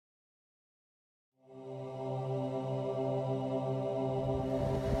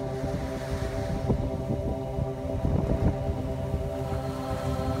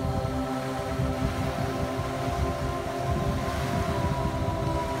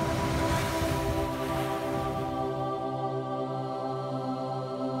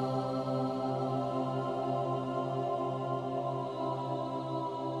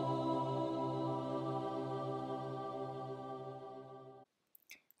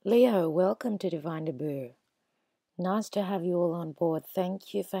Leo, welcome to Divine Debut. Nice to have you all on board.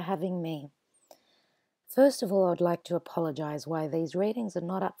 Thank you for having me. First of all, I'd like to apologize why these readings are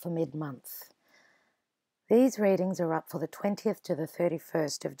not up for mid-month. These readings are up for the 20th to the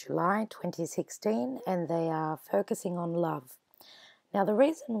 31st of July 2016, and they are focusing on love. Now, the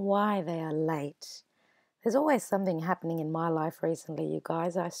reason why they are late, there's always something happening in my life recently, you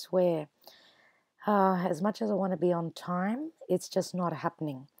guys, I swear. As much as I want to be on time, it's just not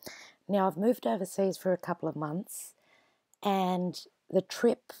happening. Now, I've moved overseas for a couple of months, and the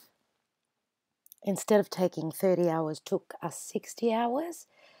trip, instead of taking 30 hours, took us 60 hours.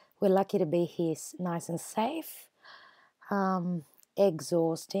 We're lucky to be here nice and safe.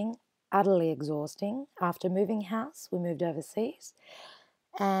 Exhausting, utterly exhausting. After moving house, we moved overseas.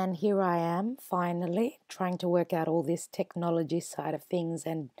 And here I am, finally, trying to work out all this technology side of things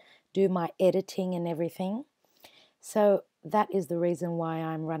and do my editing and everything. So that is the reason why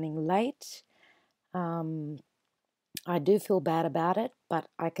I'm running late. I do feel bad about it, but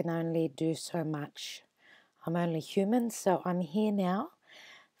I can only do so much. I'm only human, so I'm here now.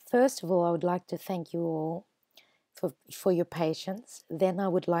 First of all, I would like to thank you all for your patience. Then I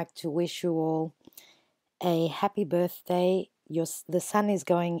would like to wish you all a happy birthday. The sun is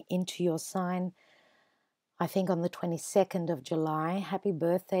going into your sign, I think on the 22nd of July. Happy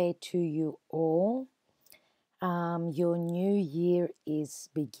birthday to you all. Your new year is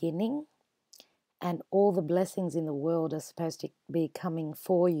beginning, and all the blessings in the world are supposed to be coming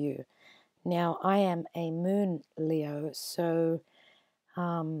for you. Now, I am a moon Leo, so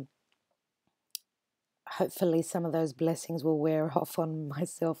hopefully some of those blessings will wear off on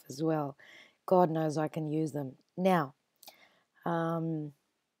myself as well. God knows I can use them. Now,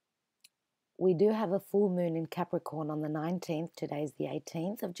 we do have a full moon in Capricorn on the 19th. Today's the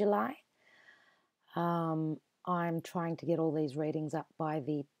 18th of July. I'm trying to get all these readings up by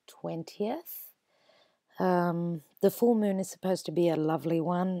the 20th. The full moon is supposed to be a lovely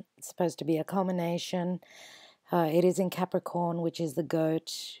one. It's supposed to be a culmination. It is in Capricorn, which is the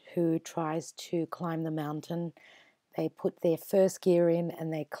goat who tries to climb the mountain. They put their first gear in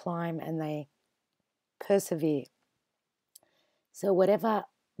and they climb and they persevere. So whatever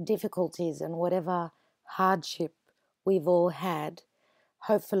difficulties and whatever hardship we've all had,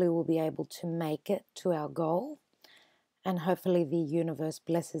 hopefully we'll be able to make it to our goal. And hopefully the universe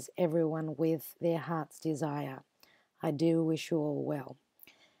blesses everyone with their heart's desire. I do wish you all well.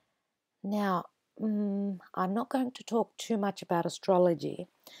 Now, I'm not going to talk too much about astrology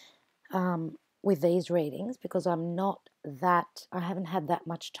with these readings because I haven't had that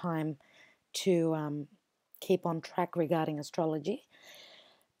much time to keep on track regarding astrology.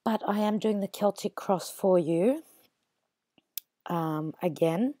 But I am doing the Celtic cross for you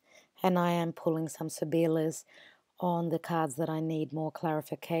again, and I am pulling some Sibilas on the cards that I need more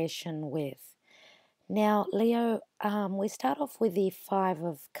clarification with. Now, Leo, we start off with the Five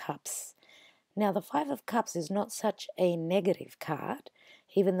of Cups. Now, the Five of Cups is not such a negative card,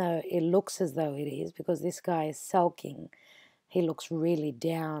 even though it looks as though it is, because this guy is sulking. He looks really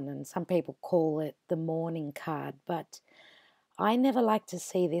down, and some people call it the mourning card, but I never like to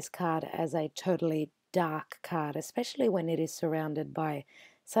see this card as a totally dark card, especially when it is surrounded by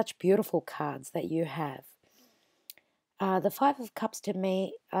such beautiful cards that you have. The Five of Cups to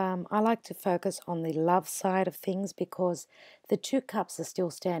me, I like to focus on the love side of things because the two cups are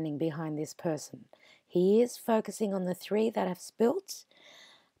still standing behind this person. He is focusing on the three that have spilt,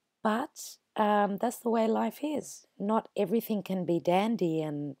 but that's the way life is. Not everything can be dandy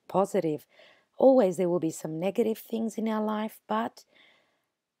and positive. Always there will be some negative things in our life, but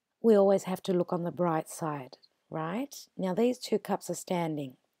we always have to look on the bright side, right? Now these two cups are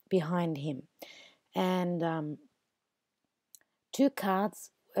standing behind him, and two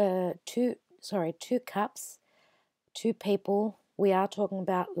cups, two people. We are talking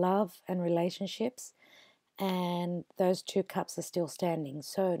about love and relationships, and those two cups are still standing.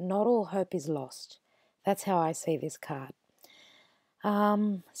 So not all hope is lost. That's how I see this card.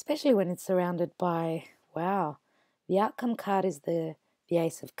 Especially when it's surrounded by, wow, the outcome card is the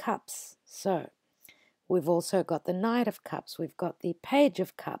Ace of Cups. So we've also got the Knight of Cups. We've got the Page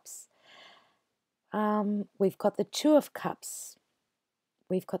of Cups. We've got the Two of Cups.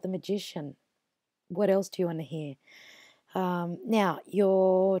 We've got the Magician. What else do you want to hear? Now,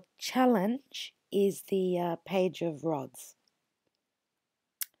 your challenge is the Page of Rods.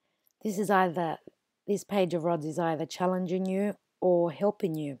 This Page of Rods is either challenging you or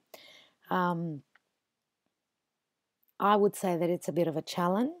helping you. I would say that it's a bit of a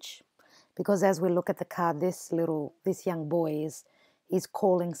challenge because as we look at the card, this young boy is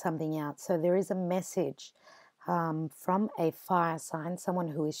calling something out. So there is a message from a fire sign, someone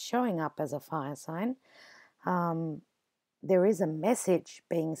who is showing up as a fire sign. There is a message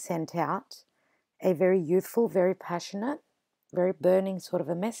being sent out, a very youthful, very passionate, very burning sort of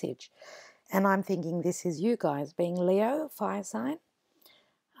a message. And I'm thinking this is you guys, being Leo, fire sign,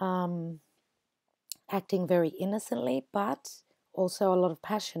 acting very innocently, but also a lot of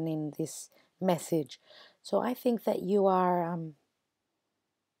passion in this message. So I think that you are,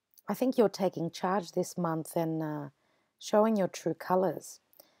 I think you're taking charge this month and showing your true colors.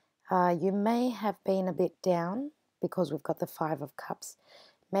 You may have been a bit down because we've got the Five of Cups.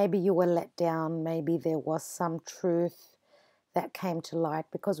 Maybe you were let down. Maybe there was some truth that came to light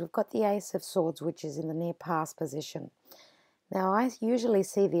because we've got the Ace of Swords, which is in the near past position. Now, I usually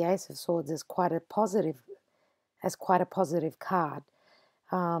see the Ace of Swords as quite a positive card.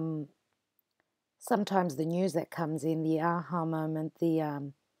 Sometimes the news that comes in, the aha moment,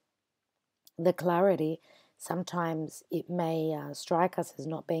 the clarity, sometimes it may strike us as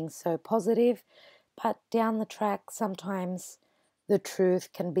not being so positive, but down the track, sometimes the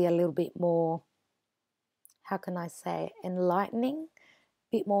truth can be a little bit more, how can I say, enlightening,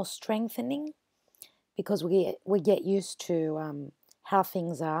 a bit more strengthening, because we get used to how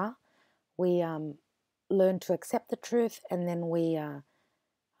things are. We learn to accept the truth, and then we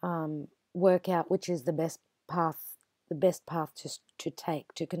work out which is the best path to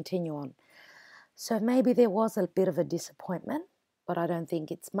take, to continue on. So maybe there was a bit of a disappointment, but I don't think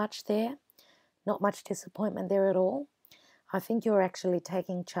it's much there. Not much disappointment there at all. I think you're actually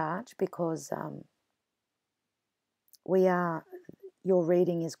taking charge because your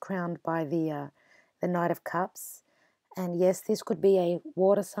reading is crowned by the Knight of Cups. And yes, this could be a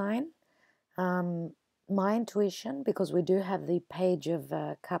water sign. My intuition, because we do have the Page of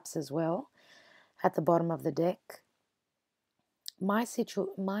Cups as well at the bottom of the deck. My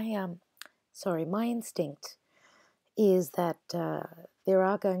instinct is that there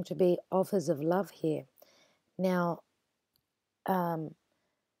are going to be offers of love here. Now, some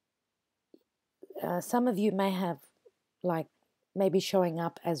of you may have, like, maybe showing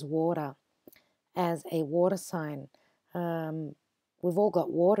up as water, as a water sign. We've all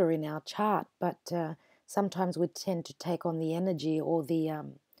got water in our chart, but sometimes we tend to take on the energy or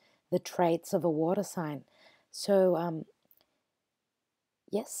the traits of a water sign. So,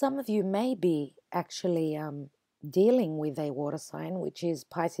 yes, some of you may be actually dealing with a water sign, which is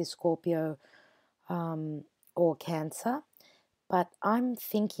Pisces, Scorpio, or Cancer. But I'm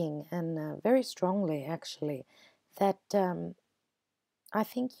thinking, and very strongly actually, that I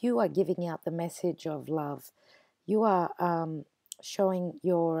think you are giving out the message of love. You are showing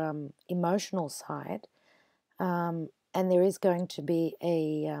your emotional side, and there is going to be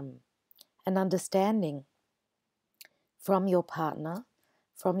an understanding from your partner,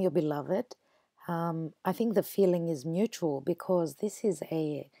 from your beloved. I think the feeling is mutual because this is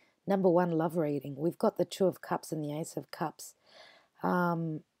a number one love reading. We've got the Two of Cups and the Ace of Cups.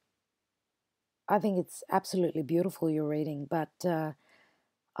 I think it's absolutely beautiful, your reading, but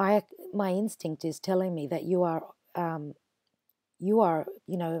my instinct is telling me that you are,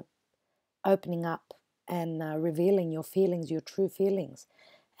 opening up and revealing your feelings, your true feelings,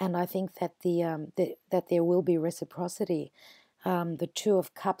 and I think that that there will be reciprocity. The Two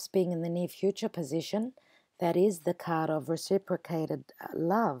of Cups being in the near future position, that is the card of reciprocated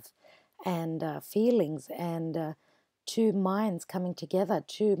love and feelings and two minds coming together,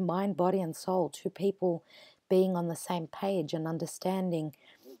 two mind, body, and soul, two people being on the same page and understanding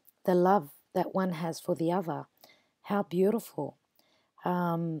the love that one has for the other. How beautiful.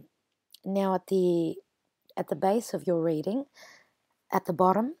 Now at the base of your reading, at the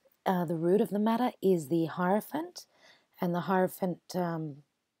bottom, the root of the matter is the Hierophant, and the Hierophant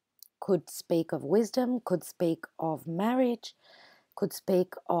could speak of wisdom, could speak of marriage, could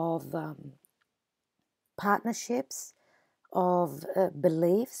speak of partnerships, of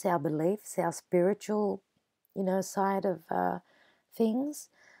beliefs, our spiritual, side of things.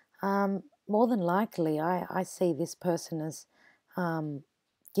 More than likely, I see this person as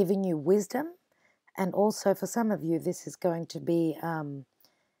giving you wisdom, and also for some of you, this is going to be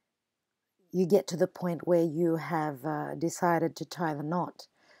you get to the point where you have decided to tie the knot.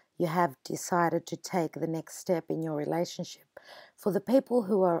 You have decided to take the next step in your relationship. For the people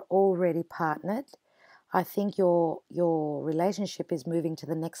who are already partnered, I think your relationship is moving to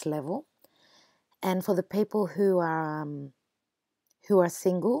the next level. And for the people who are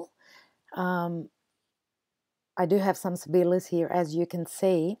single, I do have some Sibilas here, as you can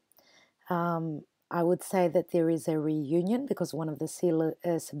see. I would say that there is a reunion because one of the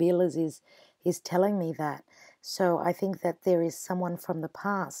Sibilas is telling me that. So I think that there is someone from the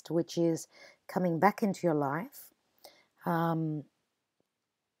past which is coming back into your life, and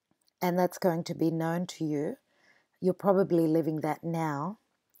that's going to be known to you. You're probably living that now,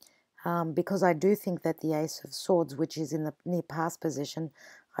 because I do think that the Ace of Swords, which is in the near past position,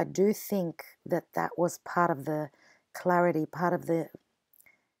 I do think that that was part of the clarity, part of the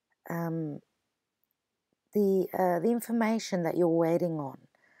information that you're waiting on,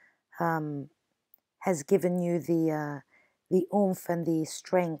 has given you the oomph and the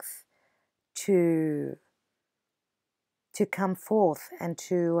strength to come forth and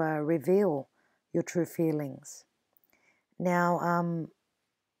to reveal your true feelings. Now,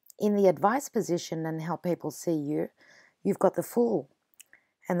 in the advice position and how people see you, you've got the Fool,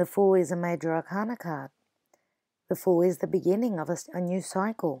 and the Fool is a major arcana card. The Fool is the beginning of a new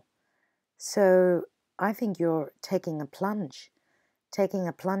cycle. So I think you're taking a plunge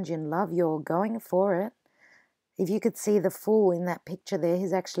in love. You're going for it. If you could see the Fool in that picture there,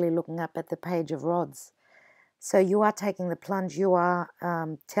 he's actually looking up at the Page of Rods. So you are taking the plunge. You are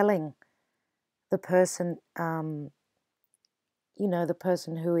telling the person, the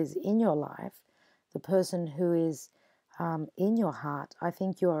person who is in your life, the person who is in your heart. I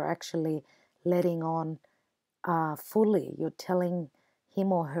think you are actually letting on fully. You're telling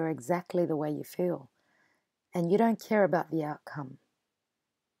him or her exactly the way you feel. And you don't care about the outcome.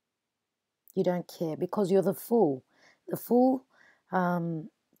 You don't care because you're the Fool. The Fool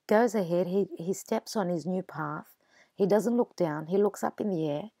goes ahead. He steps on his new path. He doesn't look down. He looks up in the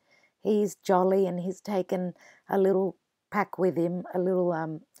air. He's jolly, and he's taken a little pack with him, a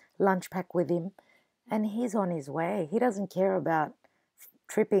little lunch pack with him, and he's on his way. He doesn't care about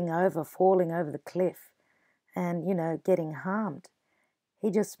tripping over, falling over the cliff, and, getting harmed. He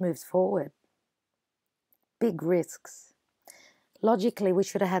just moves forward. Big risks. Logically, we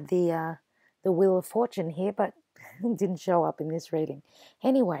should have had the Wheel of Fortune here, but it didn't show up in this reading.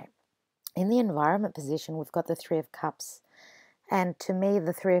 Anyway, in the environment position, we've got the Three of Cups. And to me,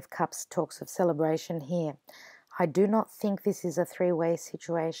 the Three of Cups talks of celebration here. I do not think this is a three-way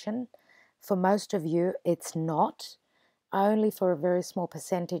situation. For most of you, it's not. Only for a very small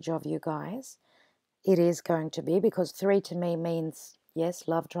percentage of you guys, it is going to be, because three to me means, yes,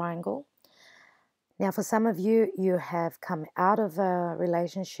 love triangle. Now, for some of you, you have come out of a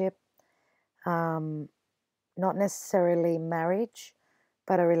relationship, not necessarily marriage,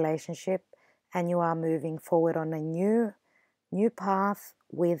 but a relationship, and you are moving forward on a new path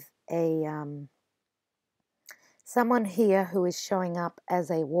with a someone here who is showing up as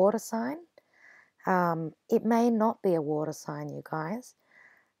a water sign. It may not be a water sign, you guys.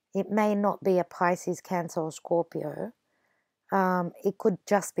 It may not be a Pisces, Cancer, or Scorpio. It could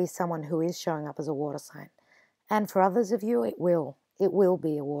just be someone who is showing up as a water sign. And for others of you, it will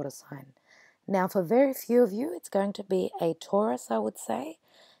be a water sign. Now, for very few of you, it's going to be a Taurus, I would say,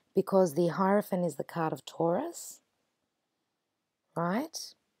 because the Hierophant is the card of Taurus,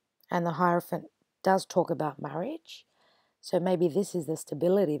 right? And the Hierophant does talk about marriage. So maybe this is the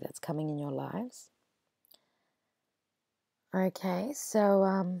stability that's coming in your lives. Okay,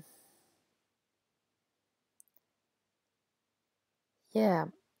 so yeah,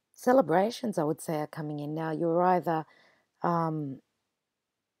 celebrations, I would say, are coming in. Now, you're either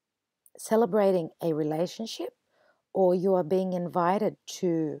celebrating a relationship, or you are being invited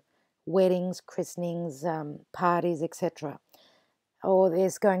to weddings, christenings, parties, etc. Or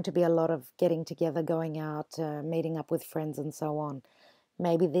there's going to be a lot of getting together, going out, meeting up with friends, and so on.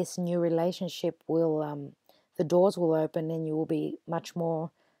 Maybe this new relationship will, the doors will open, and you will be much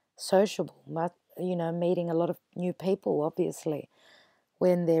more sociable, meeting a lot of new people, obviously.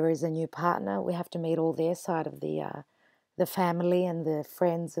 When there is a new partner, we have to meet all their side of the family and the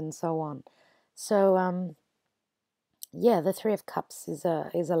friends and so on. So, yeah, the Three of Cups is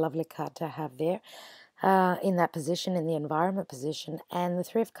a lovely card to have there in that position, in the environment position. And the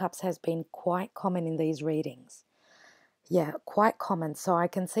Three of Cups has been quite common in these readings. Yeah, quite common. So I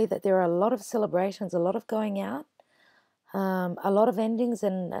can see that there are a lot of celebrations, a lot of going out, a lot of endings,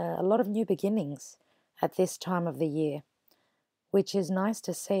 and a lot of new beginnings at this time of the year, which is nice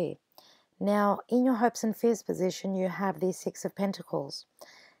to see. Now, in your hopes and fears position, you have the Six of Pentacles.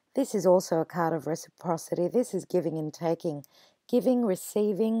 This is also a card of reciprocity. This is giving and taking, giving,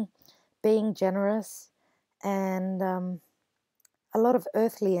 receiving, being generous, and a lot of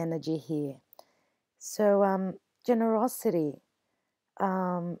earthly energy here. So generosity,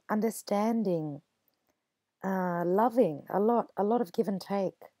 understanding, loving, a lot of give and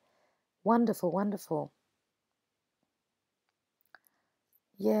take. Wonderful, wonderful.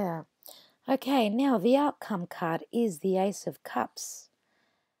 Yeah. Okay, now the outcome card is the Ace of Cups.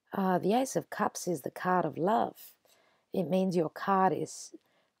 The Ace of Cups is the card of love. It means your card is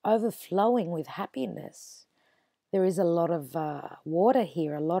overflowing with happiness. There is a lot of water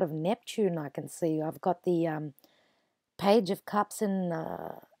here, a lot of Neptune I can see. I've got the Page of Cups and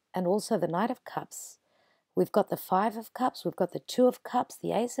also the Knight of Cups. We've got the Five of Cups, we've got the Two of Cups,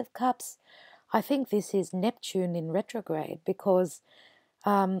 the Ace of Cups. I think this is Neptune in retrograde because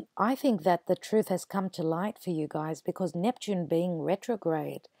I think that the truth has come to light for you guys, because Neptune being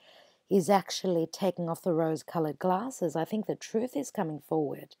retrograde is actually taking off the rose-colored glasses. I think the truth is coming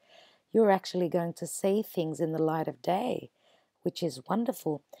forward. You're actually going to see things in the light of day, which is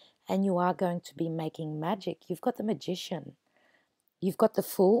wonderful. And you are going to be making magic. You've got the Magician, you've got the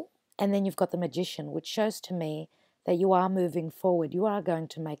Fool, and then you've got the Magician, which shows to me that you are moving forward. You are going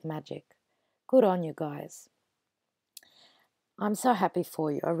to make magic. Good on you guys. I'm so happy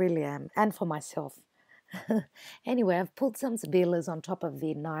for you. I really am. And for myself. Anyway, I've pulled some Sibilas on top of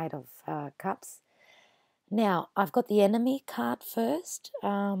the Knight of Cups. Now, I've got the Enemy card first,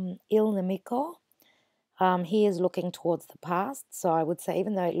 Il Nemico. He is looking towards the past. So I would say,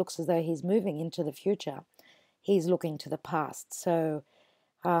 even though it looks as though he's moving into the future, he's looking to the past. So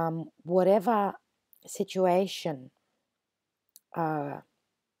whatever situation,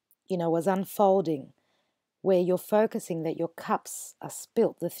 was unfolding, where you're focusing that your cups are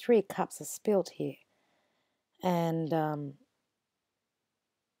spilt, the 3 cups are spilt here. And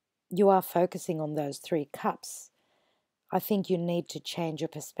you are focusing on those 3 cups. I think you need to change your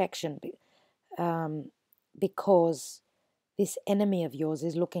perspective, because this enemy of yours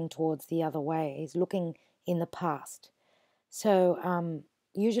is looking towards the other way. He's looking in the past. So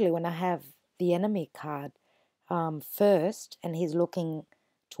usually when I have the Enemy card first and he's looking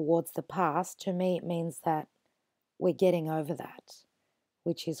towards the past, to me it means that we're getting over that,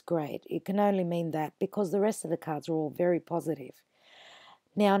 which is great. It can only mean that because the rest of the cards are all very positive.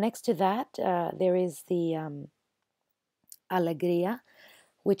 Now, next to that, there is the Alegria,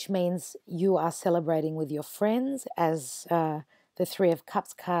 which means you are celebrating with your friends, as the 3 of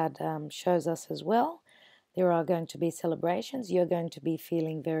Cups card shows us as well. There are going to be celebrations. You're going to be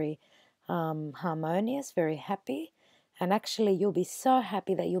feeling very harmonious, very happy. And actually, you'll be so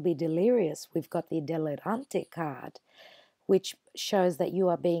happy that you'll be delirious. We've got the Delirante card, which shows that you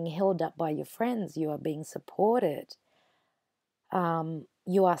are being held up by your friends. You are being supported.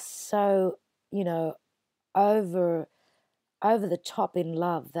 You are so, over the top in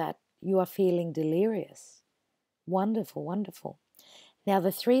love that you are feeling delirious. Wonderful, wonderful. Now,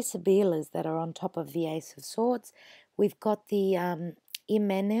 the 3 Sibilas that are on top of the Ace of Swords, we've got the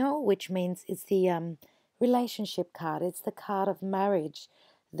Imeneo, which means it's the relationship card. It's the card of marriage,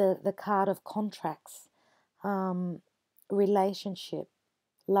 the card of contracts, relationship,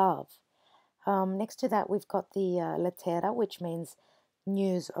 love. Next to that, we've got the Lettera, which means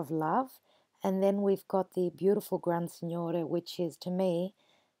news of love. And then we've got the beautiful Gran Signore, which is, to me,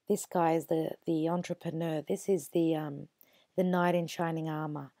 this guy is the entrepreneur. This is the knight in shining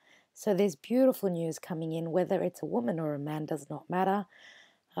armor. So there's beautiful news coming in, whether it's a woman or a man, does not matter.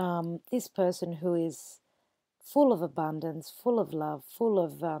 This person who is full of abundance, full of love, full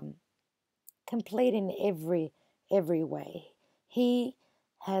of complete in every way. He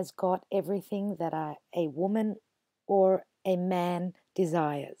has got everything that a woman or a man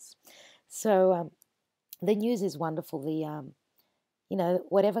desires. So the news is wonderful. The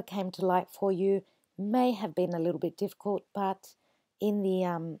whatever came to light for you may have been a little bit difficult, but in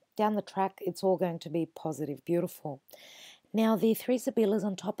the down the track, it's all going to be positive, beautiful. Now, the 3 Sibilas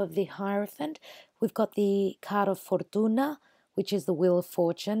on top of the Hierophant, we've got the card of Fortuna, which is the Wheel of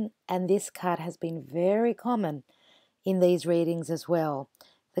Fortune, and this card has been very common in these readings as well.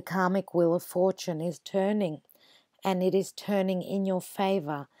 The karmic Wheel of Fortune is turning, and it is turning in your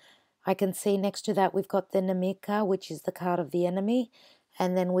favor. I can see next to that we've got the Nemica, which is the card of the enemy,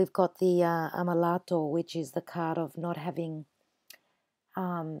 and then we've got the Ammalato, which is the card of not having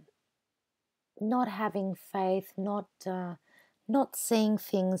faith, not seeing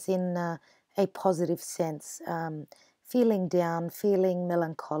things in a positive sense, feeling down, feeling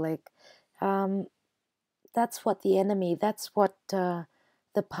melancholic. That's what the enemy, that's what the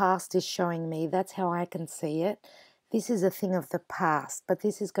past is showing me. That's how I can see it. This is a thing of the past, but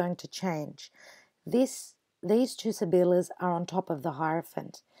this is going to change. These 2 Sibilas are on top of the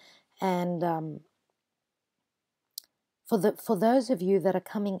Hierophant. And for those of you that are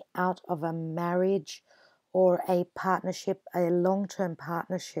coming out of a marriage or a partnership, a long-term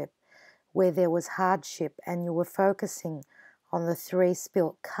partnership, where there was hardship and you were focusing on the 3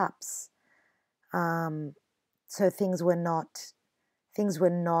 spilt cups, so things were not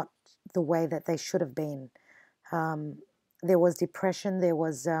the way that they should have been. There was depression. There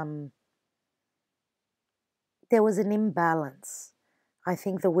was an imbalance. I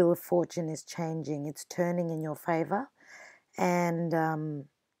think the Wheel of Fortune is changing. It's turning in your favor. And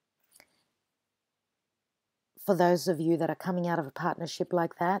for those of you that are coming out of a partnership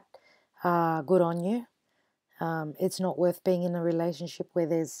like that, good on you. It's not worth being in a relationship where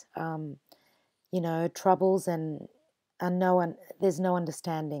there's, troubles and there's no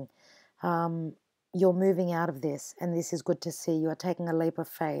understanding. You're moving out of this, and this is good to see. You are taking a leap of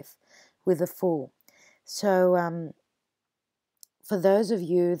faith with the Fool. So for those of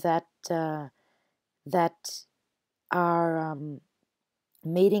you that are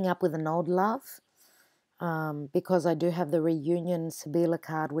meeting up with an old love, because I do have the reunion Sibila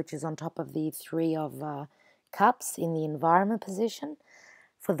card, which is on top of the Three of Cups in the environment position.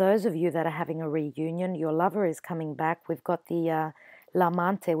 For those of you that are having a reunion, your lover is coming back. We've got the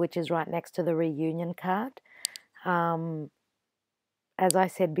L'Amante, which is right next to the reunion card. As I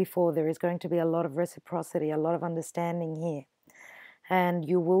said before, there is going to be a lot of reciprocity, a lot of understanding here. And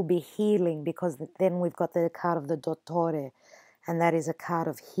you will be healing, because then we've got the card of the Dottore, and that is a card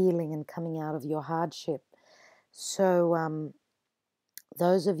of healing and coming out of your hardship. So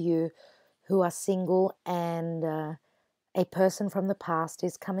those of you who are single and a person from the past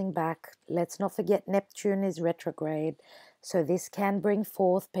is coming back, let's not forget Neptune is retrograde, so this can bring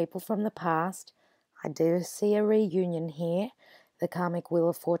forth people from the past. I do see a reunion here. The karmic wheel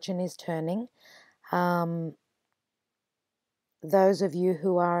of fortune is turning. Those of you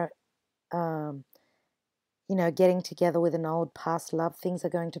who are getting together with an old past love, things are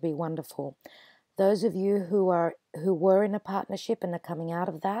going to be wonderful. Those of you who were in a partnership and are coming out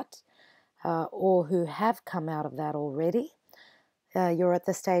of that, or who have come out of that already, you're at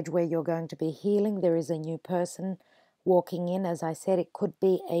the stage where you're going to be healing. There is a new person walking in. As I said, it could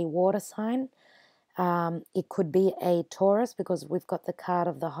be a water sign. It could be a Taurus, because we've got the card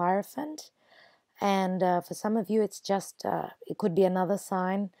of the Hierophant. And for some of you, it's just, it could be another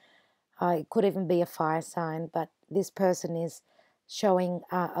sign. It could even be a fire sign, but this person is showing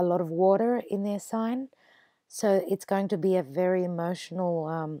a lot of water in their sign. So it's going to be a very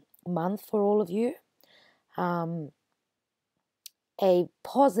emotional month for all of you. A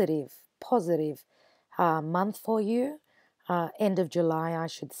positive month for you. End of July, I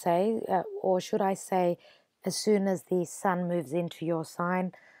should say, or should I say, as soon as the sun moves into your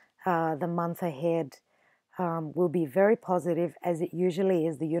sign, the month ahead will be very positive, as it usually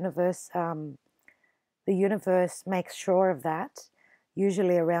is. The universe makes sure of that.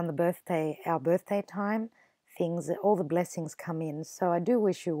 Usually around our birthday time, all the blessings come in. So I do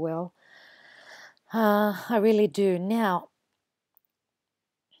wish you well. I really do. Now,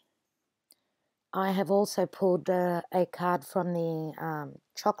 I have also pulled a card from the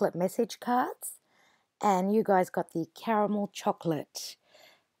chocolate message cards, and you guys got the caramel chocolate,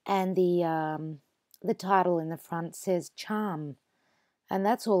 and the title in the front says charm, and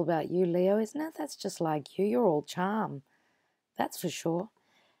that's all about you, Leo, isn't it? That's just like you. You're all charm, that's for sure.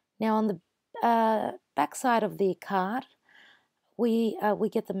 Now on the back side of the card, we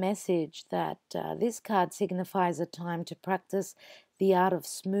get the message that this card signifies a time to practice the art of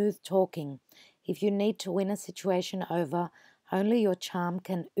smooth talking. If you need to win a situation over, only your charm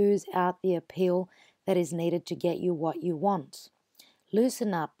can ooze out the appeal that is needed to get you what you want.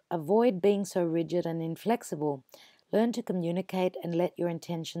 Loosen up. Avoid being so rigid and inflexible. Learn to communicate and let your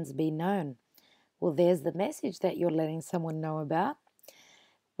intentions be known. Well, there's the message that you're letting someone know about.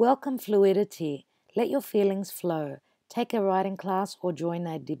 Welcome fluidity. Let your feelings flow. Take a writing class or join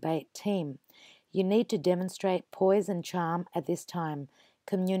a debate team. You need to demonstrate poise and charm at this time.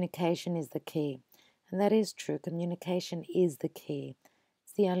 Communication is the key. And that is true. Communication is the key.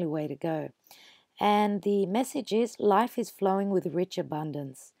 It's the only way to go. And the message is life is flowing with rich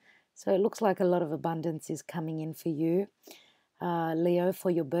abundance. So it looks like a lot of abundance is coming in for you, Leo,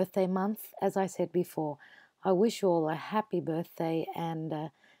 for your birthday month. As I said before, I wish you all a happy birthday, and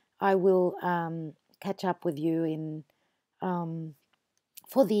I will catch up with you in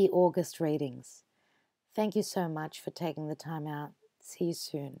for the August readings. Thank you so much for taking the time out. See you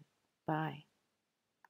soon. Bye.